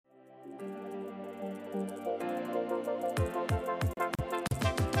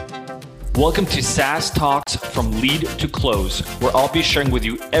Welcome to SaaS Talks from Lead to Close, where I'll be sharing with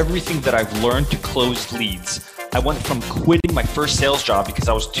you everything that I've learned to close leads. I went from quitting my first sales job because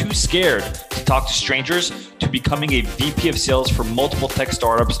I was too scared to talk to strangers to becoming a VP of sales for multiple tech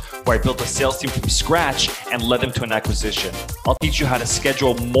startups where I built a sales team from scratch and led them to an acquisition. I'll teach you how to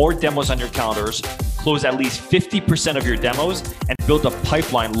schedule more demos on your calendars, close at least 50% of your demos, and build a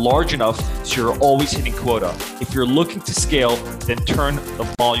pipeline large enough so you're always hitting quota. If you're looking to scale, then turn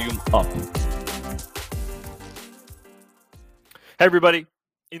the volume up. Hey everybody.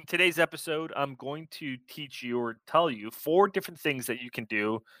 In today's episode, I'm going to teach you or tell you 4 different things that you can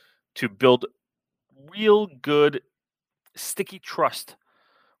do to build real good, sticky trust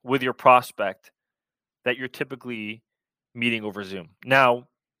with your prospect that you're typically meeting over Zoom. Now,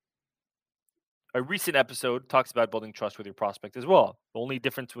 a recent episode talks about building trust with your prospect as well. The only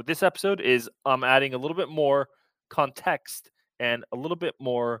difference with this episode is I'm adding a little bit more context and a little bit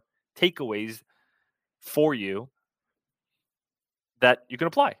more takeaways for you that you can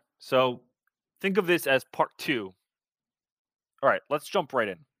apply. So think of this as part 2. All right, let's jump right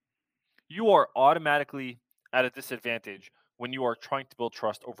in. You are automatically at a disadvantage when you are trying to build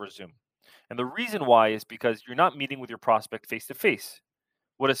trust over Zoom. And the reason why is because you're not meeting with your prospect face to face.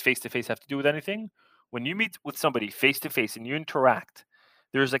 What does face to face have to do with anything? When you meet with somebody face to face and you interact,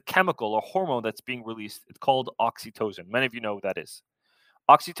 there's a chemical or hormone that's being released. It's called oxytocin. Many of you know what that is.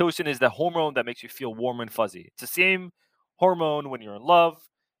 Oxytocin is the hormone that makes you feel warm and fuzzy. It's the same hormone when you're in love,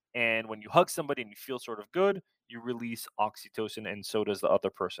 and when you hug somebody and you feel sort of good, you release oxytocin, and so does the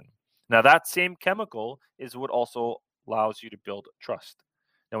other person. Now, that same chemical is what also allows you to build trust.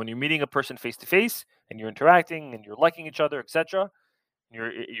 Now, when you're meeting a person face to face and you're interacting and you're liking each other, etc.,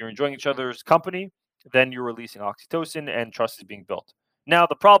 you're enjoying each other's company, then you're releasing oxytocin and trust is being built. Now,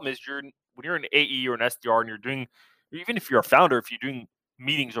 the problem is when you're an AE or an SDR and you're doing, even if you're a founder, if you're doing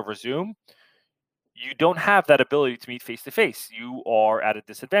meetings over Zoom, you don't have that ability to meet face to face. You are at a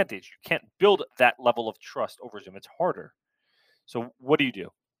disadvantage. You can't build that level of trust over Zoom. It's harder. So what do you do?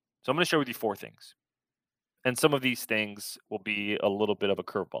 So I'm going to share with you 4 things. And some of these things will be a little bit of a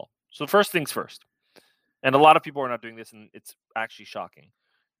curveball. So first things first. And a lot of people are not doing this, and it's actually shocking.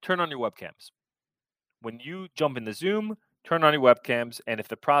 Turn on your webcams. When you jump into Zoom, turn on your webcams, and if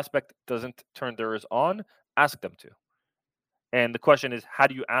the prospect doesn't turn theirs on, ask them to. And the question is, how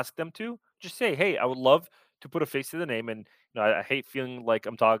do you ask them to? Just say, hey, I would love to put a face to the name, and I hate feeling like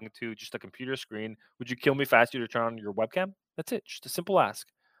I'm talking to just a computer screen. Would you kill me if I asked you to turn on your webcam? That's it. Just a simple ask.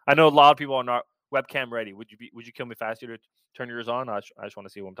 I know a lot of people are not webcam ready. Would you kill me if I asked you to turn yours on? I just want to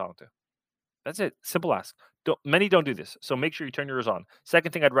see who I'm talking to. That's it. Simple ask. Many don't do this, so make sure you turn yours on.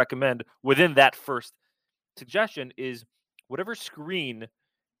 Second thing I'd recommend within that first suggestion is whatever screen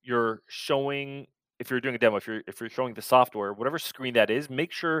you're showing. If you're doing a demo, if you're showing the software, whatever screen that is,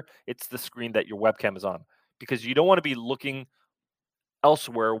 make sure it's the screen that your webcam is on, because you don't want to be looking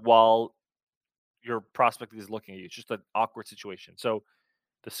elsewhere while your prospect is looking at you. It's just an awkward situation. So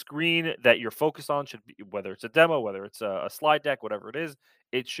the screen that you're focused on should be, whether it's a demo, whether it's a slide deck, whatever it is,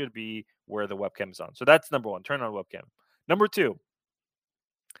 it should be where the webcam is on. So that's number 1, turn on webcam. Number 2,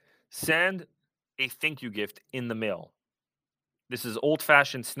 send a thank you gift in the mail. This is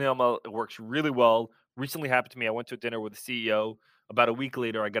old-fashioned snail mail. It works really well. Recently happened to me. I went to a dinner with the CEO. About a week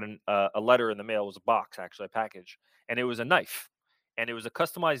later, I got a letter in the mail. It was a box, actually, a package. And it was a knife. And it was a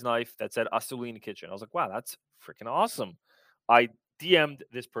customized knife that said Asulina Kitchen. I was like, wow, that's freaking awesome. I DM'd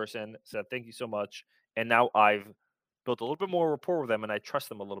this person, said, thank you so much. And now I've built a little bit more rapport with them, and I trust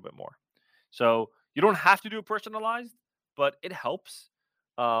them a little bit more. So you don't have to do it personalized, but it helps.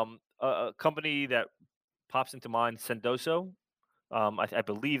 A company that pops into mind, Sendoso. I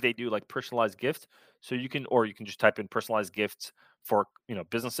believe they do like personalized gifts. So you can just type in personalized gifts for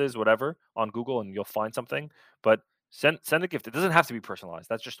businesses, whatever, on Google, and you'll find something. But send a gift. It doesn't have to be personalized.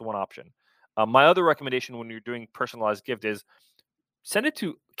 That's just one option. My other recommendation when you're doing personalized gift is send it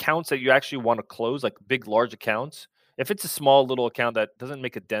to accounts that you actually want to close, like big, large accounts. If it's a small little account that doesn't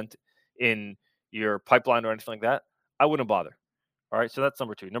make a dent in your pipeline or anything like that, I wouldn't bother. All right, so that's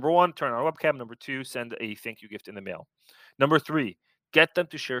number 2. Number 1, turn on a webcam. Number 2, send a thank you gift in the mail. Number 3, get them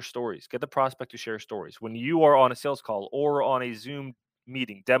to share stories. Get the prospect to share stories. When you are on a sales call or on a Zoom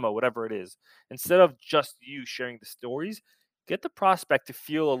meeting, demo, whatever it is, instead of just you sharing the stories, get the prospect to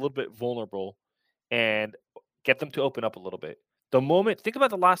feel a little bit vulnerable and get them to open up a little bit. Think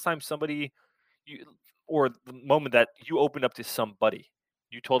about the last time or the moment that you opened up to somebody.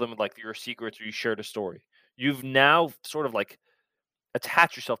 You told them like your secrets, or you shared a story. You've now sort of like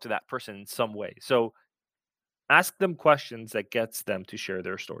attach yourself to that person in some way. So ask them questions that gets them to share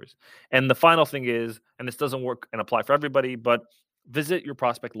their stories. And the final thing is, and this doesn't work and apply for everybody, but visit your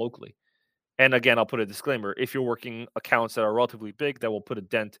prospect locally. And again, I'll put a disclaimer. If you're working accounts that are relatively big that will put a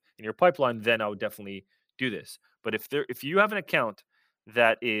dent in your pipeline, then I would definitely do this. But if you have an account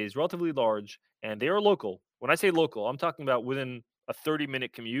that is relatively large and they are local, when I say local, I'm talking about within a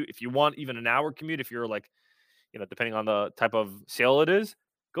 30-minute commute. If you want even an hour commute, if you're like, depending on the type of sale it is,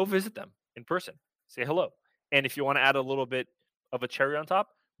 go visit them in person. Say hello. And if you want to add a little bit of a cherry on top,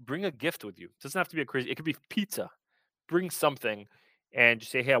 bring a gift with you. It doesn't have to be it could be pizza. Bring something and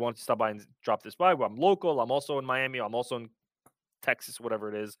just say, hey, I want to stop by and drop this by. Well, I'm local. I'm also in Miami. I'm also in Texas, whatever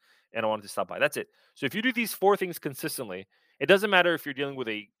it is, and I wanted to stop by. That's it. So if you do these 4 things consistently, it doesn't matter if you're dealing with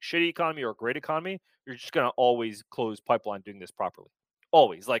a shitty economy or a great economy, you're just going to always close pipeline doing this properly.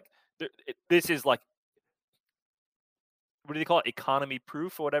 Always. Like, this is like, what do they call it? Economy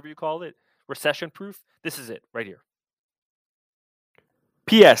proof or whatever you call it? Recession proof? This is it right here.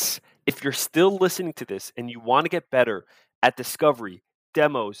 P.S. If you're still listening to this and you want to get better at discovery,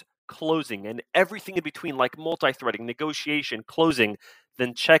 demos, closing, and everything in between, like multi-threading, negotiation, closing,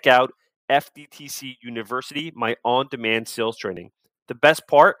 then check out FDTC University, my on-demand sales training. The best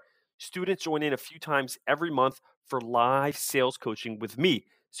part, students join in a few times every month for live sales coaching with me.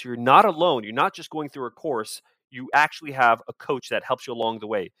 So you're not alone. You're not just going through a course. You actually have a coach that helps you along the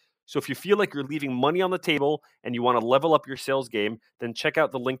way. So if you feel like you're leaving money on the table and you want to level up your sales game, then check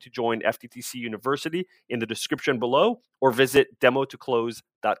out the link to join FDTC University in the description below or visit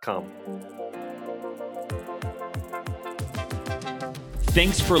demotoclose.com.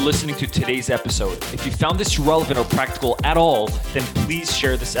 Thanks for listening to today's episode. If you found this relevant or practical at all, then please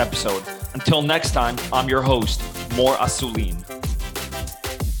share this episode. Until next time, I'm your host, Mor Asulin.